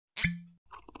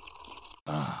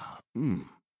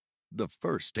The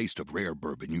first taste of rare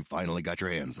bourbon you finally got your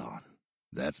hands on.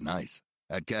 That's nice.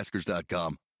 At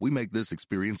Caskers.com, we make this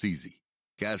experience easy.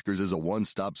 Caskers is a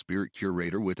one-stop spirit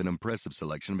curator with an impressive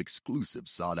selection of exclusive,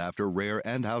 sought-after, rare,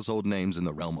 and household names in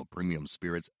the realm of premium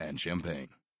spirits and champagne.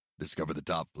 Discover the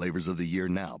top flavors of the year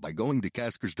now by going to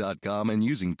Caskers.com and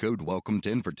using code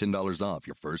WELCOME10 for $10 off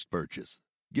your first purchase.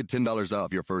 Get $10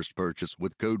 off your first purchase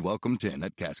with code WELCOME10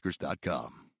 at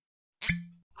Caskers.com.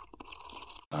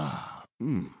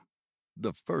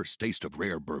 The first taste of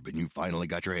rare bourbon you finally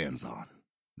got your hands on.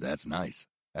 That's nice.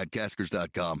 At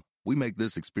Caskers.com, we make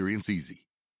this experience easy.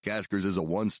 Caskers is a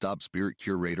one-stop spirit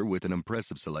curator with an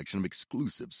impressive selection of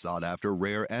exclusive, sought-after,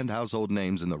 rare, and household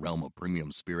names in the realm of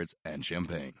premium spirits and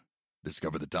champagne.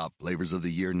 Discover the top flavors of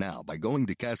the year now by going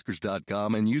to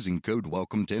Caskers.com and using code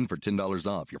WELCOME10 for $10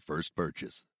 off your first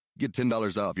purchase. Get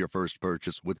 $10 off your first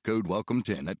purchase with code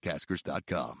WELCOME10 at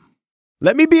Caskers.com.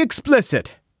 Let me be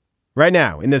explicit. Right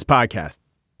now, in this podcast,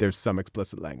 there's some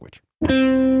explicit language.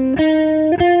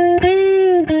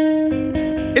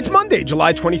 It's Monday,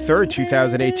 July 23rd,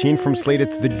 2018. From Slate,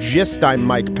 it's The Gist. I'm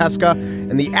Mike Pesca.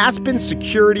 And the Aspen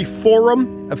Security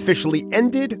Forum officially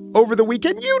ended over the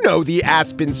weekend. You know the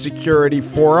Aspen Security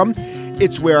Forum.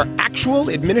 It's where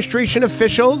actual administration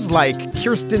officials like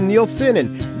Kirstjen Nielsen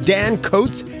and Dan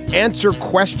Coates answer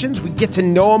questions. We get to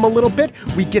know them a little bit.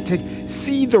 We get to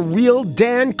see the real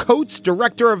Dan Coates,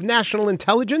 Director of National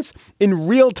Intelligence, in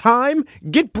real time,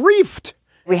 get briefed.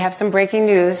 We have some breaking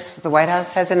news. The White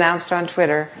House has announced on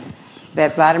Twitter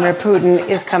that Vladimir Putin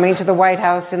is coming to the White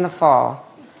House in the fall.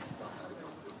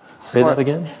 Say that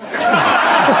again?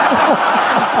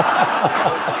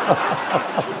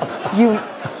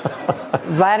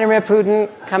 Vladimir Putin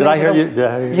coming Did I to hear the... you? Did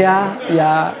I hear you?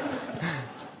 Yeah.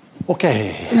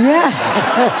 Okay. Yeah.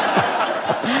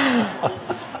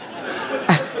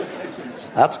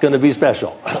 That's going to be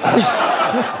special.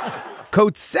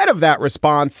 Coates said of that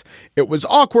response, it was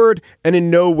awkward and in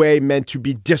no way meant to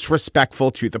be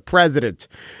disrespectful to the president.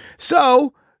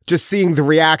 So, just seeing the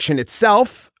reaction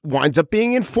itself winds up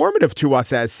being informative to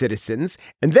us as citizens.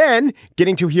 And then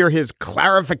getting to hear his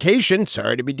clarification,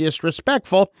 sorry to be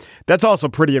disrespectful, that's also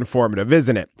pretty informative,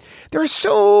 isn't it? There are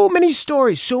so many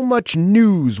stories, so much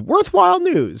news, worthwhile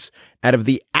news, out of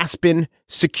the Aspen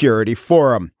Security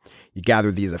Forum. You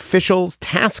gather these officials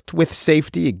tasked with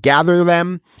safety, you gather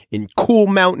them in cool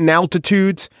mountain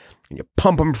altitudes, and you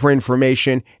pump them for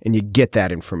information, and you get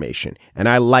that information. And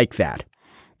I like that.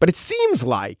 But it seems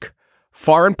like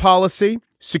foreign policy,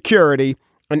 security,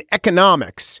 and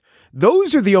economics,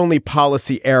 those are the only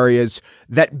policy areas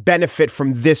that benefit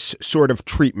from this sort of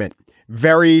treatment.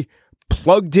 Very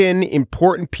plugged in,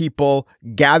 important people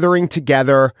gathering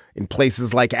together in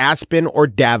places like Aspen or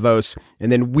Davos, and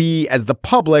then we as the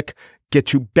public get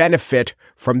to benefit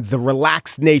from the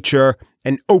relaxed nature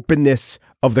and openness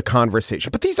of the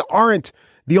conversation. But these aren't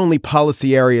the only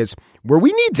policy areas where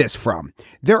we need this from.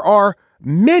 There are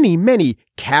many, many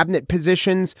cabinet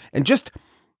positions and just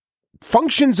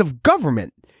functions of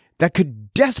government that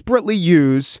could desperately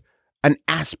use an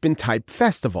Aspen-type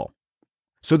festival.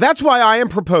 So that's why I am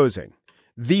proposing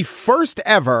the first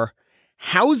ever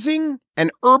Housing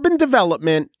and Urban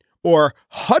Development, or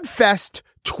HUDFest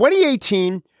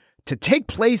 2018, to take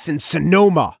place in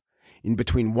Sonoma. In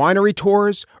between winery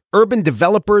tours, urban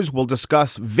developers will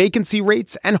discuss vacancy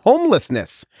rates and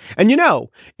homelessness. And you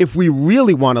know, if we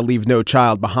really want to leave no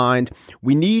child behind,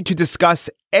 we need to discuss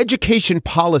education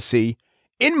policy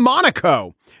in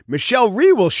Monaco. Michelle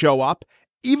Rhee will show up.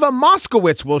 Eva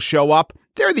Moskowitz will show up.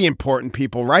 They're the important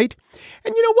people, right?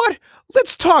 And you know what?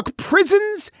 Let's talk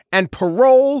prisons and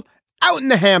parole out in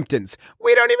the Hamptons.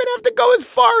 We don't even have to go as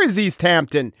far as East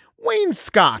Hampton. Wayne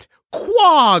Scott,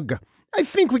 Quag. I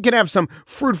think we can have some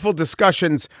fruitful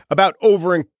discussions about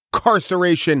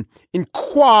over-incarceration in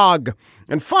Quag.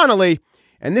 And finally,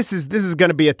 and this is going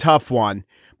to be a tough one,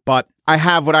 but I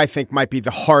have what I think might be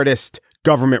the hardest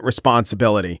government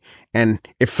responsibility, and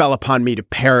it fell upon me to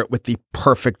pair it with the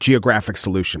perfect geographic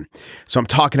solution. So I'm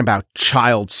talking about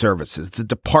child services. The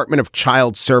Department of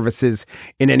Child Services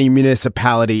in any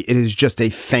municipality, it is just a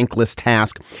thankless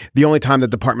task. The only time the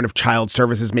Department of Child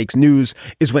Services makes news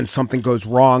is when something goes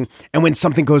wrong, and when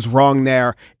something goes wrong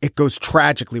there, it goes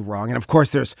tragically wrong. And of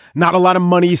course, there's not a lot of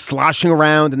money sloshing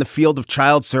around in the field of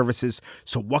child services.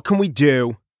 So what can we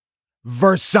do?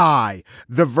 Versailles,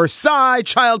 the Versailles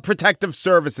Child Protective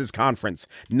Services Conference.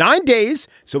 9 days,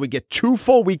 so we get 2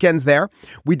 full weekends there.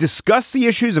 We discuss the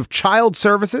issues of child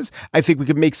services. I think we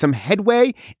could make some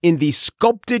headway in the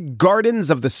sculpted gardens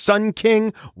of the Sun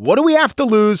King. What do we have to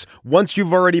lose once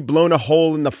you've already blown a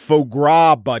hole in the foie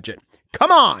gras budget?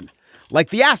 Come on, Like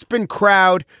the Aspen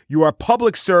crowd, you are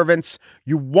public servants.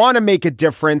 You want to make a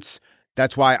difference.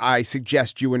 That's why I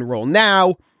suggest you enroll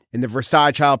now in the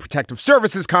Versailles Child Protective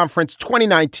Services Conference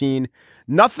 2019.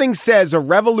 Nothing says a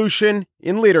revolution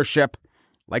in leadership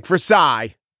like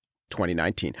Versailles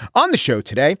 2019. On the show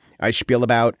today, I spiel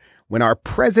about when our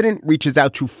president reaches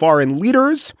out to foreign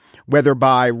leaders, whether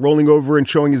by rolling over and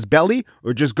showing his belly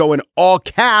or just going all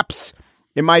caps.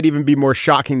 It might even be more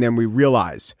shocking than we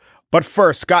realize. But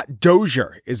first, Scott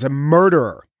Dozier is a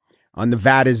murderer on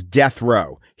Nevada's death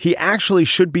row. He actually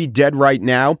should be dead right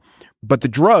now, but the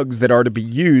drugs that are to be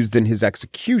used in his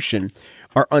execution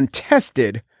are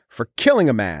untested for killing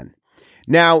a man.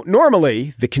 Now,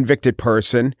 normally, the convicted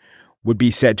person would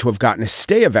be said to have gotten a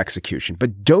stay of execution,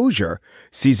 but Dozier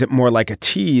sees it more like a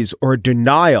tease or a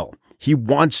denial. He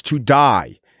wants to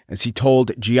die, as he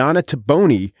told Gianna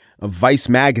Toboni of Vice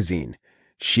magazine.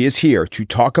 She is here to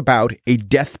talk about a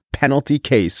death penalty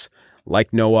case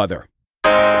like no other.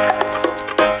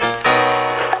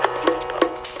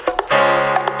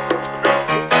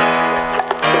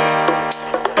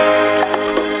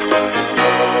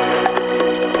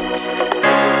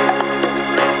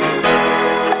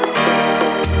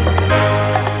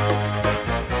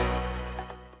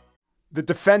 The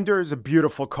Defender is a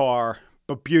beautiful car,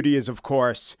 but beauty is, of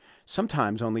course,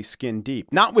 sometimes only skin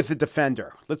deep. Not with the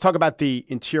Defender. Let's talk about the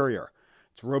interior.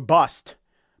 It's robust,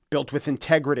 built with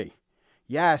integrity.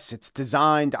 Yes, it's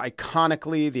designed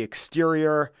iconically. The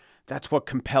exterior, that's what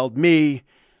compelled me.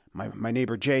 My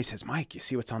neighbor Jay says, Mike, you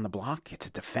see what's on the block? It's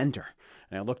a Defender.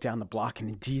 And I look down the block, and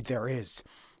indeed there is.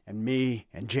 And me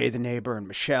and Jay the neighbor and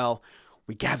Michelle,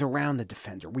 we gather around the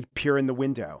Defender. We peer in the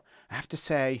window. I have to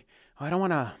say, I don't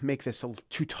want to make this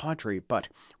too tawdry, but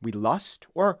we lust,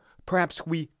 or perhaps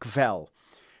we gvel.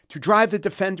 To drive the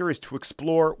Defender is to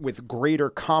explore with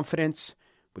greater confidence.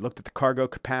 We looked at the cargo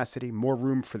capacity, more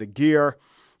room for the gear.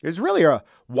 There's really a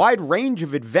wide range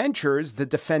of adventures. The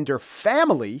Defender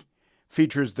family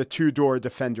features the two-door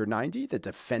Defender 90, the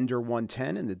Defender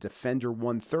 110, and the Defender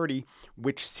 130,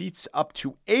 which seats up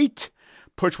to 8.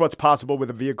 Push what's possible with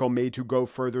a vehicle made to go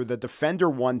further. The Defender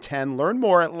 110. Learn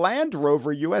more at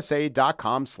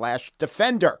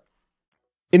LandRoverUSA.com/Defender.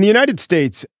 In the United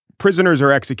States, prisoners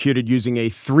are executed using a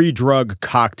 3-drug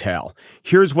cocktail.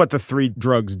 Here's what the 3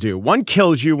 drugs do. 1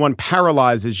 kills you, 1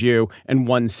 paralyzes you, and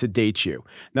 1 sedates you.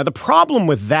 Now, the problem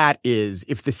with that is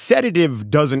if the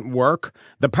sedative doesn't work,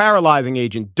 the paralyzing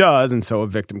agent does, and so a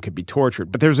victim could be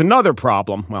tortured. But there's another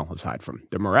problem, well, aside from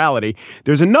the morality,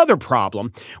 there's another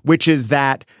problem, which is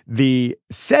that the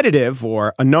sedative,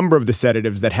 or a number of the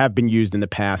sedatives that have been used in the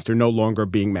past, are no longer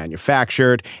being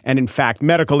manufactured, and in fact,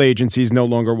 medical agencies no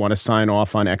longer want to sign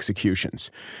off on executions.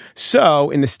 So,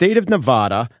 in the state of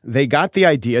Nevada, they got the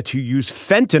idea to use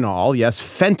fentanyl, yes,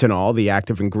 fentanyl, the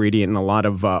active ingredient in a lot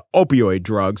of opioid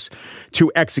drugs,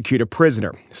 to execute a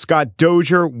prisoner. Scott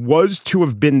Dozier was to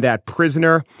have been that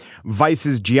prisoner.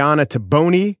 Vice's Gianna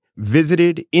Toboni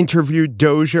visited, interviewed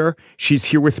Dozier. She's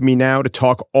here with me now to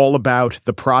talk all about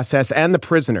the process and the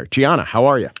prisoner. Gianna, how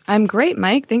are you? I'm great,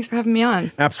 Mike. Thanks for having me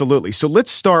on. Absolutely. So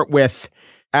let's start with,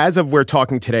 as of we're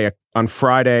talking today, on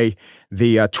Friday,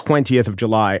 the 20th of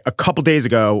July, a couple days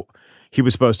ago, he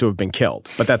was supposed to have been killed,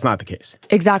 but that's not the case.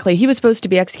 Exactly. He was supposed to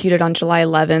be executed on July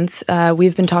 11th.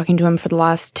 We've been talking to him for the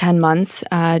last 10 months,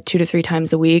 2 to 3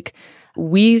 times a week.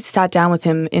 We sat down with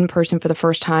him in person for the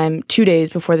first time 2 days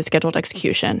before the scheduled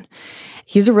execution.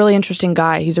 He's a really interesting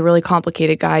guy. He's a really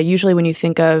complicated guy. Usually when you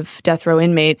think of death row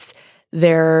inmates,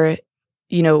 they're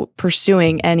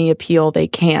pursuing any appeal they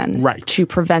can to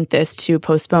prevent this, to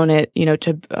postpone it,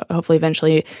 to hopefully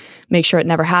eventually make sure it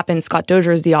never happens. Scott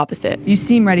Dozier is the opposite. You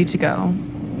seem ready to go.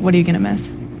 What are you going to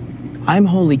miss? I'm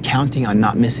wholly counting on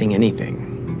not missing anything.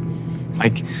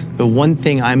 Like, the one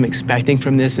thing I'm expecting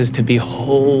from this is to be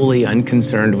wholly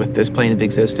unconcerned with this plane of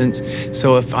existence.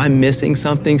 So if I'm missing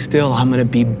something still, I'm going to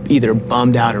be either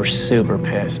bummed out or super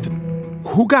pissed.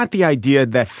 Who got the idea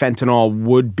that fentanyl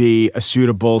would be a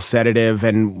suitable sedative,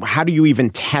 and how do you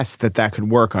even test that could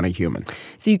work on a human?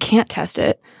 So you can't test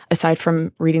it, aside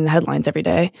from reading the headlines every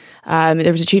day.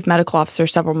 There was a chief medical officer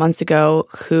several months ago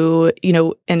who,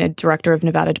 and a director of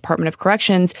Nevada Department of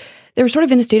Corrections, they were sort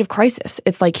of in a state of crisis.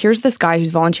 It's like, here's this guy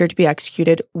who's volunteered to be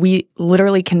executed. We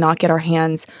literally cannot get our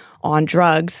hands on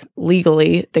drugs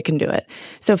legally that can do it.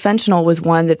 So fentanyl was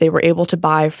one that they were able to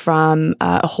buy from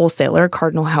a wholesaler,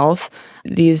 Cardinal Health.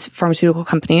 These pharmaceutical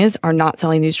companies are not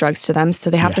selling these drugs to them, so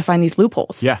they have to find these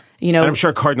loopholes. Yeah. And I'm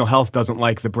sure Cardinal Health doesn't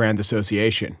like the brand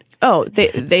association. Oh, they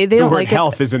The don't word like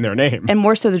health it. is in their name. And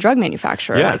more so the drug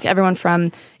manufacturer. Yeah. Like everyone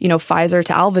from, Pfizer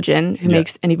to Alvogen, who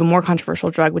makes an even more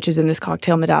controversial drug, which is in this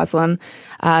cocktail, midazolam.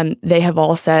 They have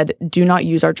all said, do not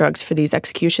use our drugs for these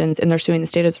executions, and they're suing the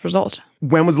state as a result.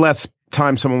 When was the last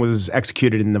time someone was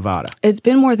executed in Nevada? It's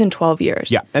been more than 12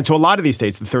 years. Yeah. And so a lot of these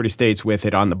states, the 30 states with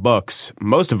it on the books,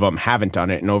 most of them haven't done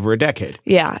it in over a decade.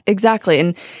 Yeah, exactly.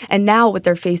 And now what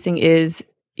they're facing is,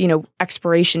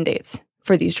 expiration dates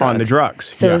for these drugs. On the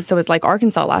drugs. So it's like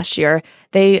Arkansas last year,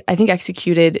 they, I think,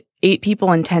 executed 8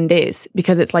 people in 10 days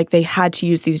because it's like they had to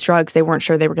use these drugs. They weren't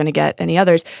sure they were going to get any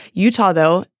others. Utah,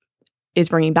 though, is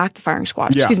bringing back the firing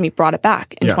squad. Brought it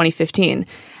back in 2015.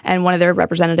 And one of their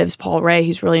representatives, Paul Ray,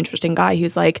 he's a really interesting guy.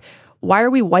 He's like, why are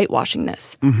we whitewashing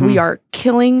this? We are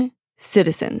killing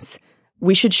citizens.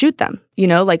 We should shoot them.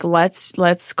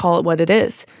 Let's call it what it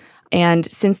is.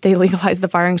 And since they legalized the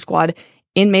firing squad,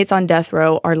 inmates on death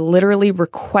row are literally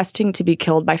requesting to be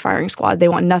killed by firing squad. They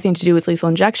want nothing to do with lethal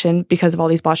injection because of all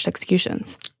these botched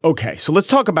executions. Okay, so let's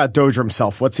talk about Dozier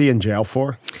himself. What's he in jail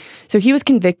for? So he was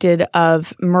convicted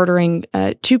of murdering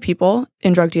 2 people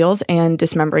in drug deals and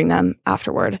dismembering them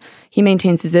afterward. He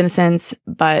maintains his innocence,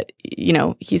 but,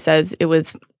 he says it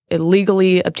was a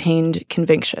legally obtained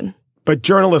conviction. But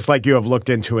journalists like you have looked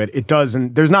into it.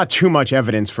 There's not too much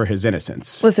evidence for his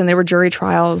innocence. Listen, there were jury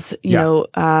trials,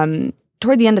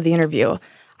 toward the end of the interview,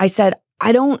 I said,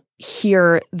 I don't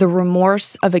hear the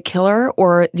remorse of a killer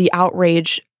or the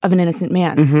outrage of an innocent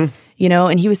man,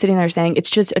 and he was sitting there saying,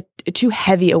 it's just a too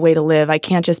heavy a way to live. I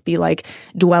can't just be like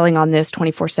dwelling on this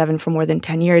 24/7 for more than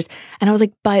 10 years. And I was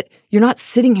like, but you're not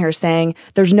sitting here saying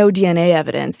there's no DNA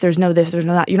evidence. There's no this, there's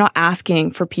no that. You're not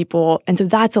asking for people. And so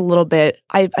that's a little bit,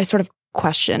 I sort of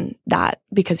question that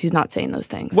because he's not saying those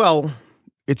things. Well,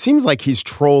 it seems like he's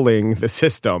trolling the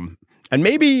system. And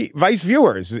maybe vice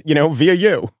viewers, via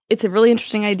you. It's a really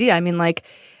interesting idea. I mean,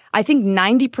 I think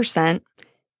 90%,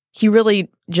 he really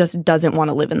just doesn't want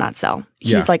to live in that cell.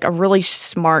 He's like a really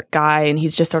smart guy, and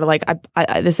he's just sort of like,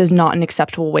 this is not an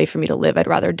acceptable way for me to live. I'd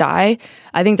rather die.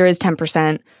 I think there is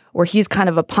 10% where he's kind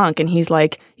of a punk, and he's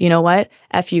like, you know what?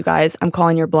 F you guys. I'm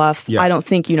calling your bluff. I don't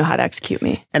think you know how to execute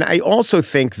me. And I also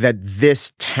think that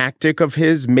this tactic of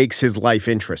his makes his life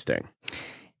interesting.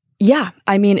 Yeah.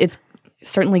 I mean, it's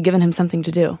certainly given him something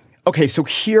to do. Okay, so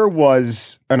here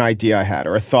was an idea I had,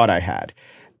 or a thought I had.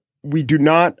 We do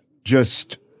not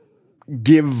just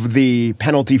give the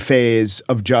penalty phase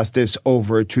of justice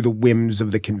over to the whims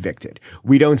of the convicted.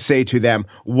 We don't say to them,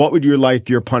 what would you like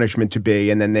your punishment to be?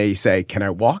 And then they say, can I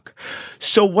walk?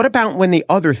 So what about when the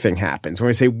other thing happens? When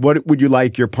we say, what would you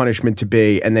like your punishment to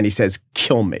be? And then he says,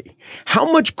 kill me. How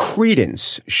much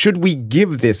credence should we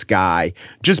give this guy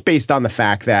just based on the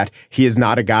fact that he is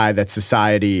not a guy that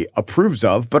society approves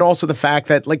of, but also the fact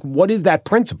that, what is that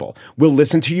principle? We'll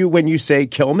listen to you when you say,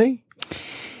 kill me?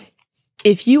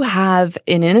 If you have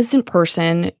an innocent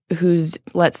person who's,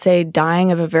 let's say,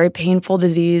 dying of a very painful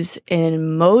disease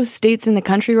in most states in the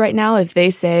country right now, if they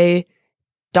say,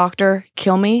 doctor,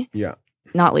 kill me,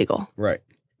 not legal. Right.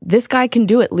 This guy can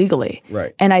do it legally.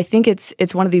 Right. And I think it's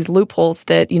one of these loopholes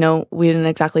that, we didn't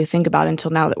exactly think about until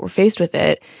now that we're faced with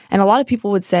it. And a lot of people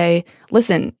would say,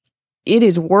 listen, it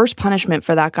is worse punishment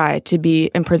for that guy to be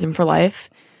in prison for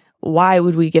life. Why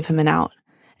would we give him an out?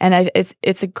 And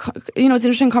it's an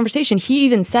interesting conversation. He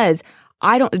even says,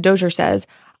 Dozier says,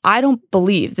 I don't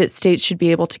believe that states should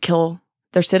be able to kill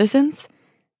their citizens,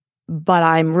 but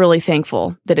I'm really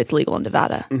thankful that it's legal in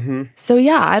Nevada. So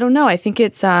I don't know. I think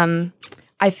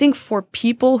I think for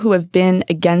people who have been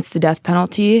against the death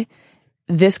penalty,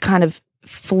 this kind of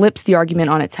flips the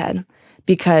argument on its head,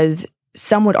 because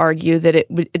some would argue that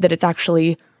it's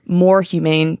actually more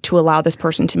humane to allow this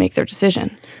person to make their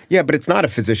decision. Yeah, but it's not a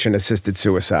physician-assisted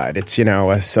suicide. It's,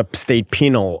 a state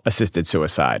penal-assisted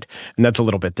suicide, and that's a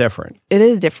little bit different. It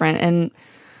is different, and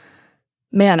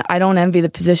man, I don't envy the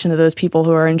position of those people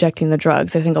who are injecting the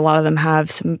drugs. I think a lot of them have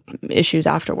some issues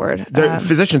afterward.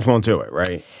 Physicians won't do it,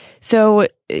 right? So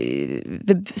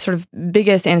the sort of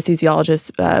biggest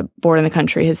anesthesiologist board in the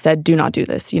country has said, do not do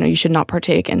this. You should not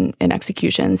partake in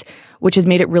executions, which has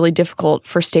made it really difficult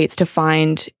for states to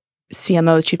find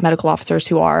CMOs, chief medical officers,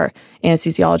 who are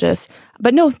anesthesiologists.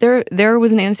 But no, there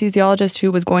was an anesthesiologist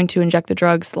who was going to inject the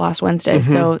drugs last Wednesday.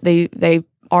 So they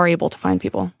are able to find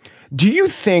people. Do you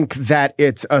think that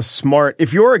it's a smart,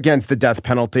 if you're against the death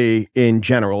penalty in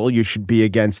general, you should be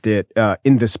against it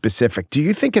in the specific. Do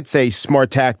you think it's a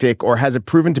smart tactic, or has it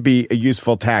proven to be a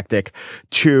useful tactic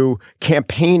to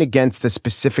campaign against the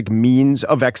specific means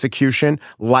of execution,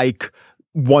 like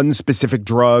one specific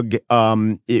drug,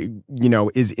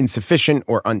 is insufficient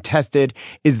or untested?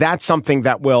 Is that something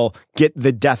that will get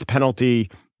the death penalty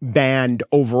banned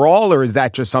overall, or is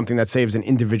that just something that saves an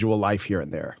individual life here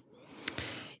and there?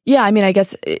 Yeah, I mean, I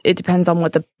guess it depends on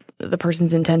what the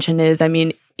person's intention is. I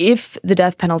mean, if the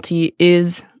death penalty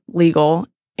is legal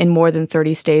in more than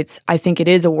 30 states, I think it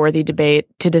is a worthy debate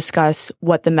to discuss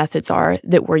what the methods are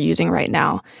that we're using right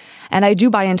now. And I do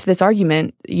buy into this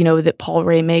argument, that Paul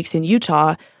Ray makes in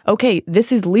Utah. Okay,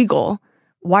 this is legal.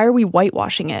 Why are we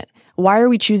whitewashing it? Why are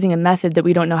we choosing a method that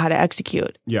we don't know how to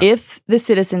execute? Yeah. If the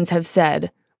citizens have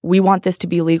said, we want this to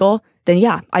be legal, then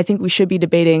yeah, I think we should be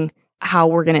debating how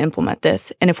we're going to implement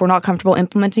this. And if we're not comfortable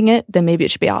implementing it, then maybe it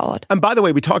should be outlawed. And by the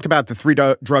way, we talked about the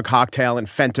 3-drug cocktail and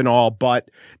fentanyl, but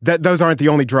those aren't the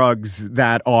only drugs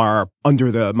that are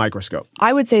under the microscope.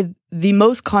 I would say the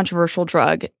most controversial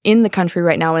drug in the country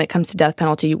right now when it comes to death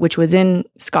penalty, which was in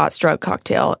Scott's drug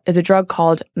cocktail, is a drug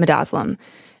called midazolam.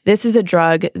 This is a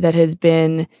drug that has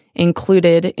been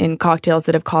included in cocktails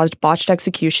that have caused botched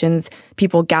executions,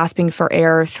 people gasping for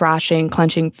air, thrashing,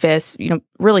 clenching fists,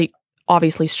 really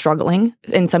obviously struggling,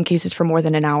 in some cases for more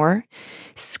than an hour.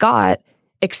 Scott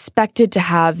expected to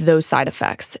have those side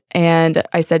effects. And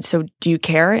I said, so do you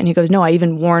care? And he goes, no, I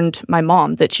even warned my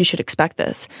mom that she should expect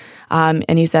this.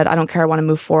 And he said, I don't care. I want to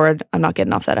move forward. I'm not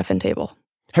getting off that effing table.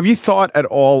 Have you thought at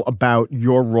all about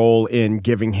your role in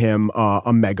giving him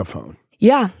a megaphone?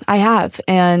 Yeah, I have.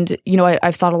 And,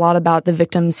 I've thought a lot about the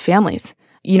victims' families.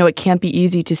 It can't be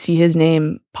easy to see his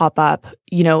name pop up,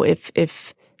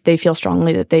 if they feel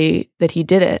strongly that he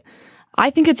did it.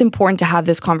 I think it's important to have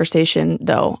this conversation,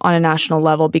 though, on a national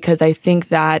level, because I think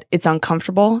that it's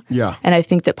uncomfortable. Yeah. And I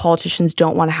think that politicians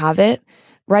don't want to have it.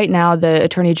 Right now, the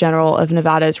Attorney General of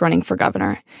Nevada is running for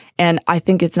governor. And I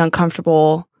think it's an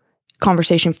uncomfortable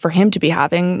conversation for him to be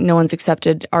having. No one's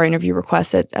accepted our interview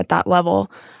requests at that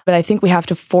level. But I think we have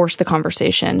to force the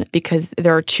conversation because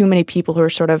there are too many people who are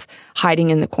sort of hiding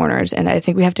in the corners. And I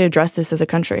think we have to address this as a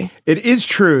country. It is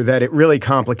true that it really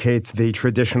complicates the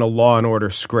traditional law and order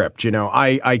script.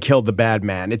 I killed the bad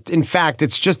man. In fact,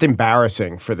 it's just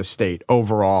embarrassing for the state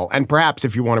overall. And perhaps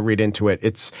if you want to read into it,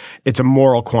 it's a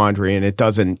moral quandary and it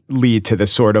doesn't lead to the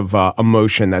sort of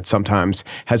emotion that sometimes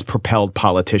has propelled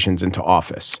politicians into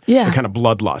office. Yeah. The kind of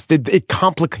bloodlust. It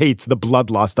complicates the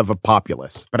bloodlust of a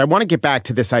populace. But I want to get back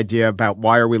to this idea about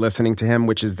why are we listening to him,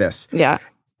 which is this. Yeah.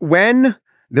 When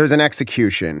there's an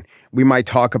execution, we might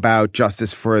talk about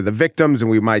justice for the victims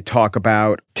and we might talk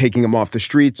about taking them off the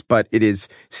streets, but it is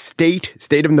state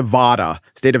of Nevada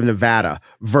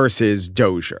versus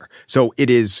Dozier. So it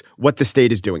is what the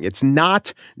state is doing. It's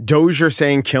not Dozier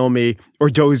saying kill me or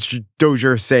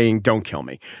Dozier saying don't kill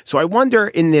me. So I wonder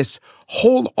in this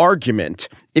whole argument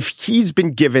if he's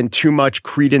been given too much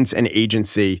credence and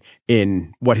agency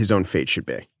in what his own fate should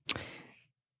be.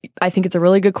 I think it's a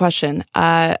really good question.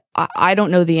 I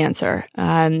don't know the answer.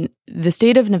 The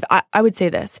state of Nevada, I would say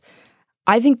this.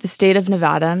 I think the state of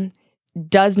Nevada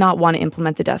does not want to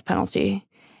implement the death penalty.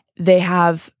 They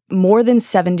have more than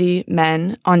 70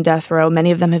 men on death row.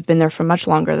 Many of them have been there for much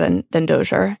longer than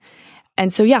Dozier.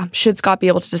 And so, yeah, should Scott be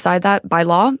able to decide that by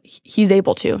law? He's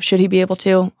able to. Should he be able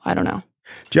to? I don't know.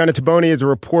 Gianna Toboni is a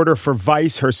reporter for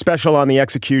Vice. Her special on the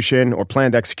execution or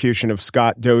planned execution of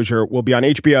Scott Dozier will be on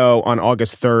HBO on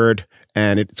August 3rd,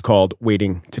 and it's called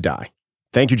Waiting to Die.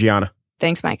 Thank you, Gianna.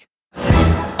 Thanks, Mike.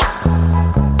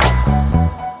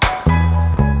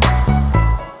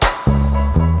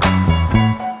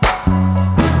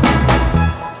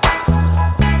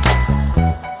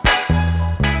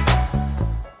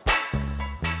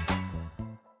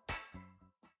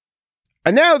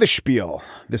 And now the spiel.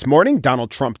 This morning, Donald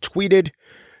Trump tweeted,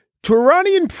 to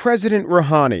Iranian President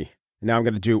Rouhani, now I'm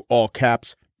going to do all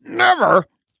caps, never,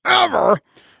 ever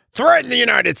threaten the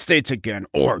United States again,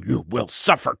 or you will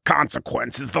suffer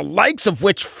consequences, the likes of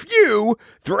which few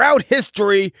throughout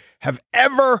history have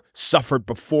ever suffered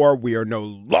before. We are no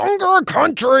longer a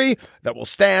country that will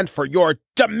stand for your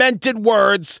demented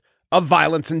words of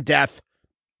violence and death.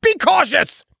 Be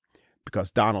cautious!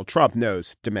 Because Donald Trump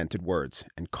knows demented words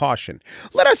and caution.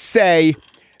 Let us say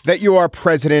that you are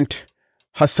President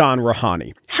Hassan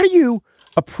Rouhani. How do you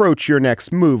approach your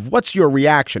next move? What's your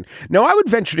reaction? Now, I would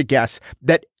venture to guess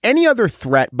that any other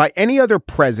threat by any other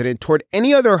president toward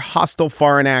any other hostile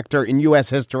foreign actor in U.S.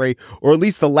 history, or at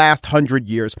least the last 100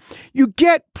 years, you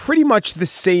get pretty much the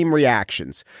same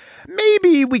reactions.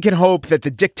 Maybe we can hope that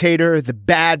the dictator, the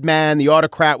bad man, the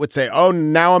autocrat would say, oh,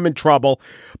 now I'm in trouble.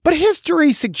 But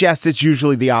history suggests it's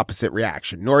usually the opposite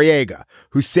reaction. Noriega,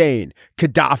 Hussein,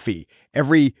 Gaddafi,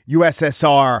 every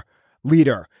USSR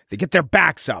leader. They get their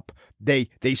backs up. They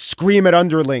scream at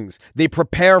underlings. They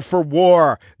prepare for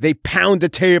war. They pound a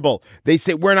table. They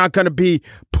say, we're not going to be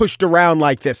pushed around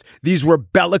like this. These were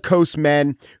bellicose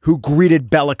men who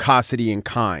greeted bellicosity in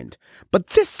kind. But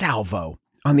this salvo,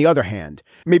 on the other hand,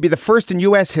 may be the first in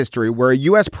U.S. history where a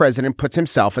U.S. president puts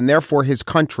himself and therefore his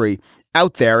country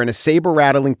out there in a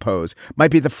saber-rattling pose.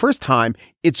 Might be the first time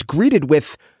it's greeted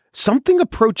with something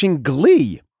approaching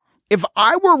glee. If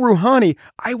I were Rouhani,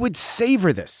 I would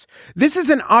savor this. This is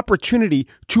an opportunity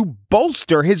to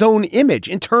bolster his own image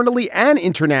internally and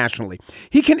internationally.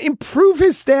 He can improve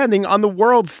his standing on the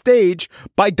world stage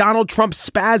by Donald Trump's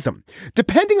spasm.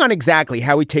 Depending on exactly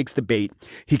how he takes the bait,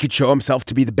 he could show himself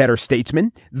to be the better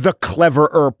statesman, the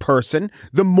cleverer person,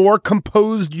 the more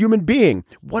composed human being.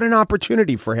 What an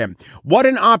opportunity for him. What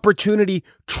an opportunity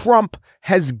Trump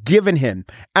has given him.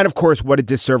 And of course, what a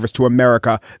disservice to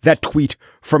America that tweet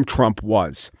from Trump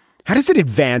was. How does it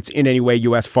advance in any way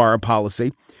U.S. foreign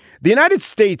policy? The United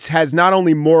States has not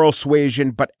only moral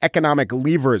suasion, but economic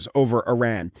levers over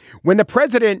Iran. When the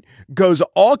president goes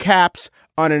all caps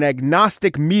on an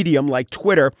agnostic medium like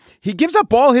Twitter, he gives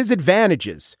up all his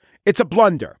advantages. It's a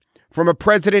blunder from a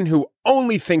president who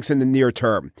only thinks in the near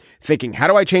term, thinking, how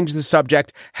do I change the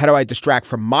subject? How do I distract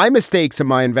from my mistakes in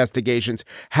my investigations?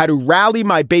 How to rally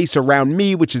my base around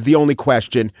me, which is the only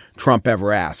question Trump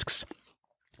ever asks.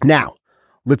 Now,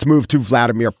 let's move to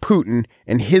Vladimir Putin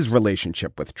and his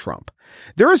relationship with Trump.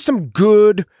 There are some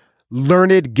good,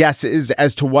 learned guesses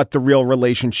as to what the real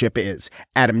relationship is.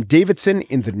 Adam Davidson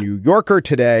in The New Yorker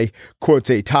today quotes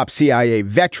a top CIA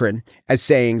veteran as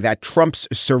saying that Trump's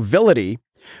servility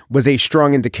was a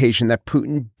strong indication that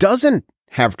Putin doesn't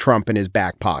have Trump in his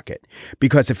back pocket.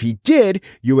 Because if he did,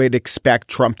 you would expect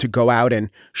Trump to go out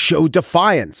and show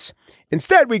defiance.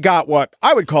 Instead, we got what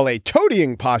I would call a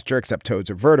toadying posture, except toads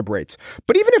are vertebrates.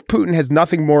 But even if Putin has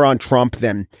nothing more on Trump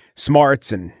than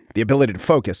smarts and the ability to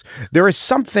focus, there is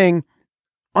something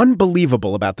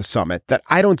unbelievable about the summit that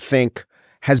I don't think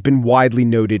has been widely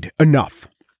noted enough.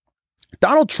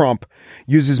 Donald Trump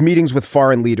uses meetings with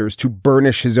foreign leaders to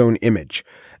burnish his own image.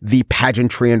 The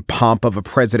pageantry and pomp of a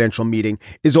presidential meeting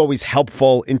is always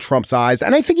helpful in Trump's eyes,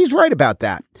 and I think he's right about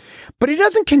that. But he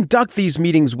doesn't conduct these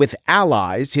meetings with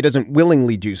allies. He doesn't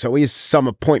willingly do so. He has some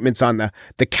appointments on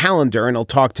the calendar, and he'll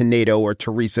talk to NATO or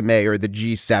Theresa May or the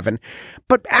G7.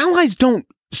 But allies don't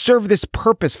serve this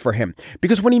purpose for him,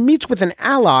 because when he meets with an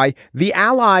ally, the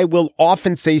ally will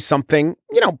often say something,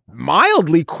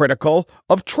 mildly critical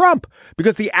of Trump,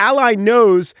 because the ally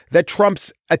knows that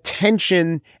Trump's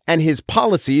attention and his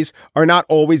policies are not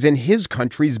always in his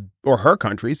country's or her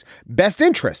country's best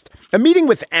interest. A meeting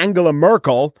with Angela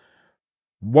Merkel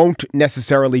won't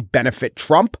necessarily benefit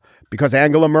Trump because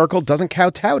Angela Merkel doesn't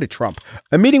kowtow to Trump.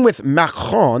 A meeting with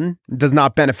Macron does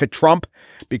not benefit Trump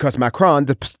because Macron,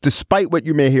 despite what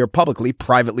you may hear publicly,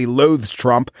 privately loathes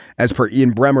Trump, as per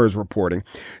Ian Bremmer's reporting.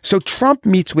 So Trump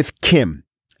meets with Kim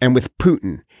and with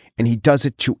Putin, and he does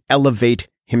it to elevate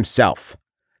himself.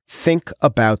 Think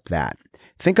about that.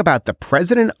 Think about the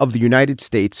president of the United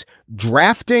States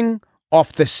drafting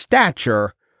off the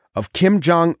stature of Kim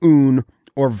Jong-un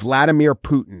or Vladimir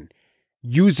Putin,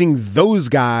 using those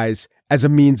guys as a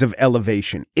means of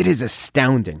elevation. It is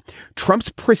astounding. Trump's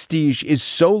prestige is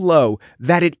so low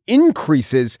that it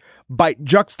increases by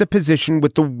juxtaposition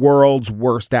with the world's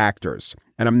worst actors.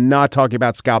 And I'm not talking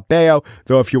about Scott Baio,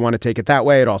 though if you want to take it that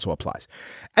way, it also applies.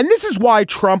 And this is why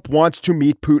Trump wants to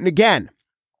meet Putin again.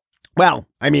 Well,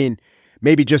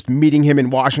 maybe just meeting him in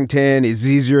Washington is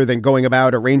easier than going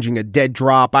about arranging a dead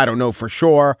drop. I don't know for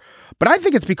sure. But I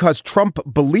think it's because Trump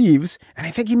believes, and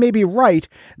I think he may be right,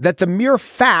 that the mere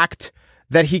fact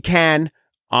that he can,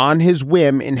 on his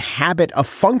whim, inhabit a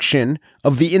function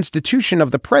of the institution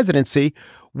of the presidency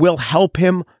will help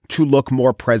him to look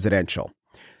more presidential.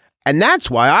 And that's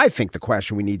why I think the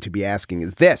question we need to be asking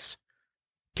is this: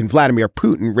 can Vladimir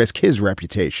Putin risk his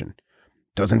reputation?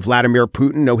 Doesn't Vladimir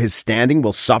Putin know his standing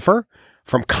will suffer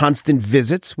from constant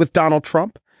visits with Donald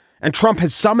Trump? And Trump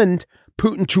has summoned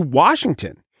Putin to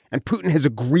Washington, and Putin has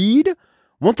agreed.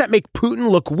 Won't that make Putin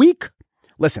look weak?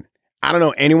 Listen, I don't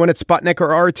know anyone at Sputnik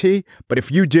or RT, but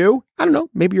if you do, I don't know,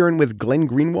 maybe you're in with Glenn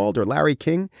Greenwald or Larry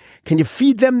King. Can you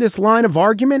feed them this line of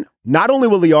argument? Not only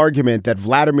will the argument that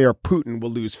Vladimir Putin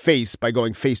will lose face by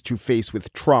going face to face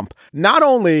with Trump, not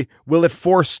only will it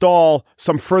forestall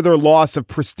some further loss of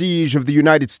prestige of the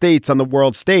United States on the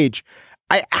world stage,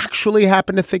 I actually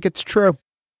happen to think it's true.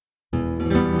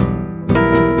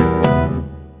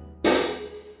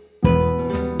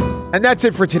 And that's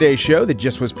it for today's show. The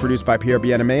Gist was produced by Pierre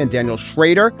Bien-Aimé and Daniel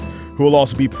Schrader, who will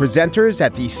also be presenters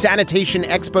at the Sanitation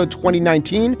Expo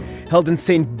 2019 held in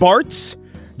St. Bart's.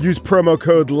 Use promo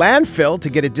code LANDFILL to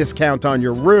get a discount on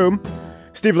your room.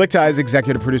 Steve Lichtai is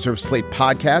executive producer of Slate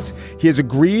Podcasts. He has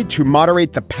agreed to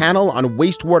moderate the panel on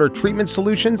wastewater treatment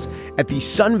solutions at the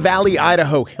Sun Valley,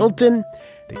 Idaho Hilton.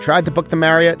 They tried to book the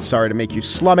Marriott. Sorry to make you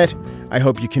slum it. I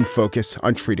hope you can focus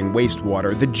on treating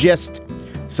wastewater. The gist,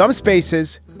 some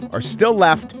spaces are still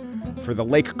left for the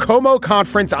Lake Como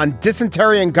Conference on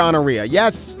Dysentery and Gonorrhea.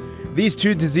 Yes, these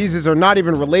two diseases are not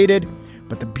even related,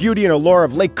 but the beauty and allure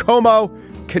of Lake Como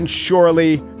can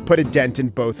surely put a dent in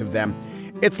both of them.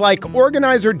 It's like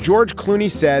organizer George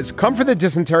Clooney says, come for the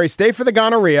dysentery, stay for the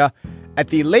gonorrhea at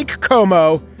the Lake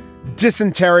Como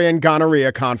Dysentery and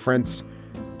Gonorrhea Conference.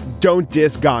 Don't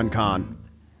diss GonCon.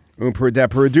 Peru de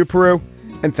Peru du Peru,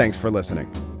 and thanks for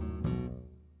listening.